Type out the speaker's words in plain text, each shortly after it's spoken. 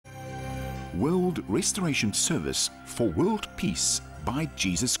World Restoration Service for World Peace by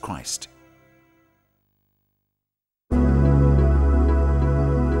Jesus Christ.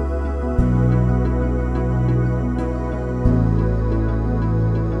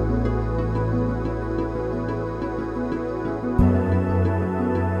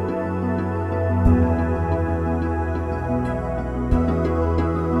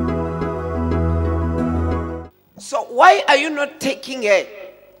 So why are you not taking her?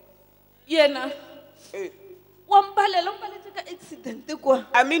 Yena. Accident kwa.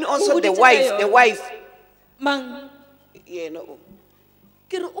 I mean also the wife. Mang. Yeah, no.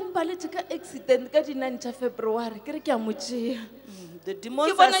 Kere umpaletse ka accident ka di 9 February kere ke a mo tšea. The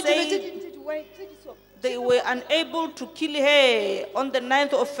demons are saying they were unable to kill her on the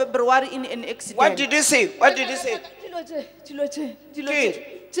 9th of February in an accident. What did you say? What did you say? Dilo tše.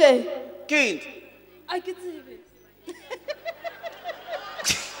 Kid. A ke tsebe.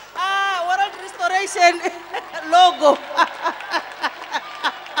 World Restoration logo.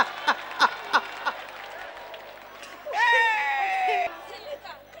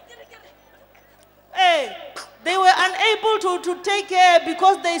 Hey, they were unable to take her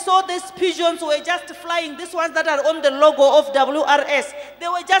because they saw these pigeons were just flying. These ones that are on the logo of WRS, they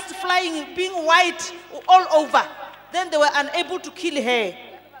were just flying, being white all over. Then they were unable to kill her.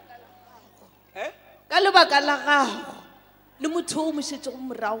 Ka lebaka la gago le motho o mo šetse go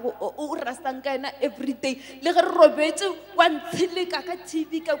morago o rastang ka ena every day le ge re robetse wa ntsheleka ka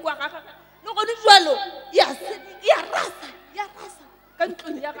TV ka kwa gaga le gone jwalo ya rasa ka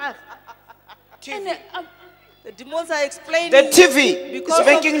ntlong ya gaga. The demons are explaining The TV is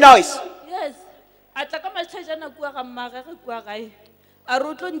making noise. Yes, a tla ka matlhajana kua ga mmagage kua gae a re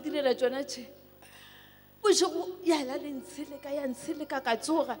o tlo ntirela tsona tše bošego ya la le ntsheleka ka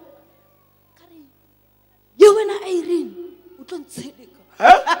tsoga ka re ye wena Irene o tlo ntsheleka.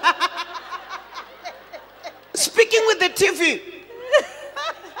 Speaking with the TV.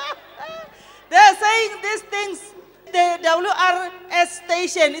 They are saying these things. The WRS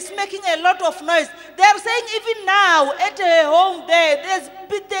station is making a lot of noise. They are saying even now at home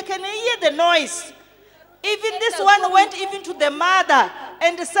they can hear the noise. Even this one went even to the mother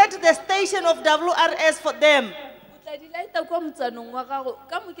and set the station of WRS for them. O tla di laeta kwa motsanong wa gago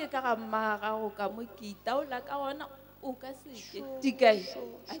ka mo ke ka ga mma gago ka mo ke itaola ka ona o ka seke di kae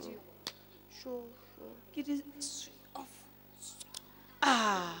ke di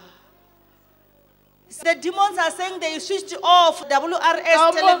The demons are saying they switched off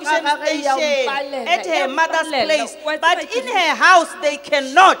WRS television station at her mother's place, but in her house they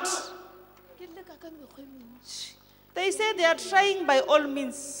cannot. They say they are trying by all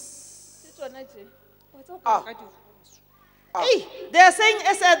means. Hey, they are saying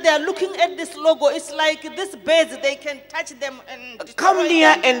as they are looking at this logo, it's like these birds, they can touch them and Come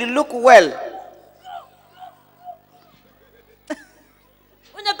near and look well.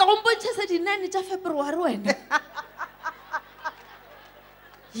 o nyaka go mpontšhesa di 9 February wena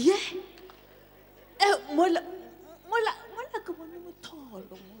ye mola ke bone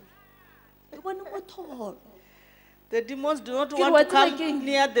motholo the demons do not want to come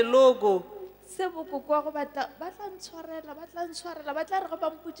near the logo. se boko kwa go ba tla ntshwarela ba tla re go ba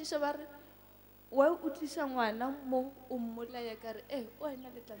mpotšiša ba re wa o tlisa ngwana mo o mmolaya ka re wena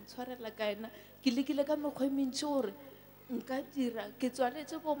le tla ntshwarela ka ena ke lekile ka mekgwa e mentši gore nka dira ke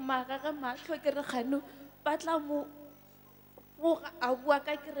tswaletse bo magaga matlho ke re gano ba tla mo a bua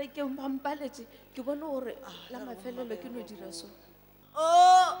ka kerekeng ba mpaletse ke bone gore la mafelelo ke no dira so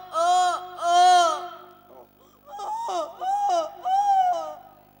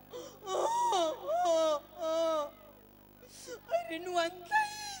I didn't want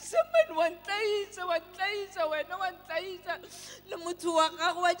someone wantlaisa wena wantlaisa le motho wa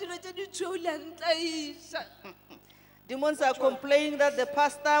gago wa dilo tse di tšhweu le ntlaisa. Demons are complaining that the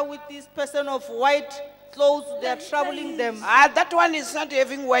pastor with this person of white clothes, they are troubling them. That one is not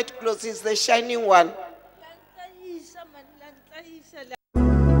having white clothes, it's the shining one.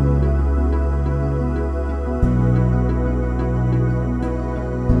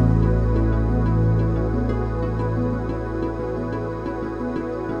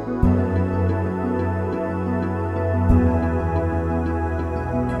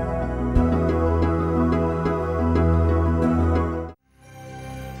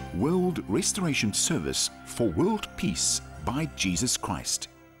 World Restoration Service for World Peace by Jesus Christ.